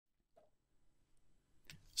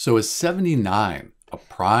So is 79 a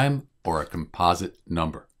prime or a composite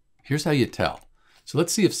number? Here's how you tell. So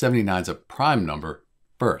let's see if 79 is a prime number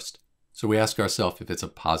first. So we ask ourselves if it's a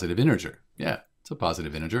positive integer. Yeah, it's a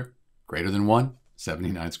positive integer. Greater than 1?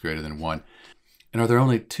 79 is greater than 1. And are there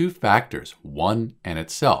only two factors, 1 and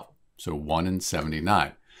itself? So 1 and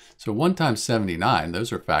 79. So 1 times 79,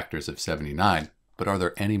 those are factors of 79, but are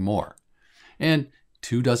there any more? And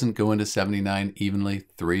 2 doesn't go into 79 evenly,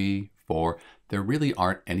 3, 4. There really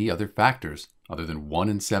aren't any other factors other than 1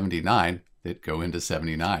 and 79 that go into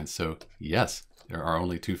 79. So yes, there are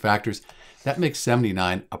only two factors. That makes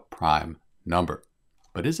 79 a prime number.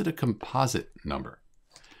 But is it a composite number?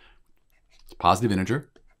 It's a positive integer,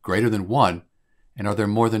 greater than 1, and are there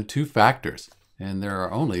more than two factors? And there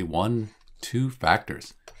are only 2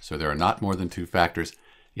 factors. So there are not more than 2 factors.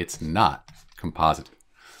 It's not composite.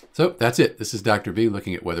 So that's it. This is Dr. V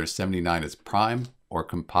looking at whether 79 is prime or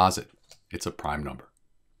composite. It's a prime number.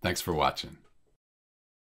 Thanks for watching.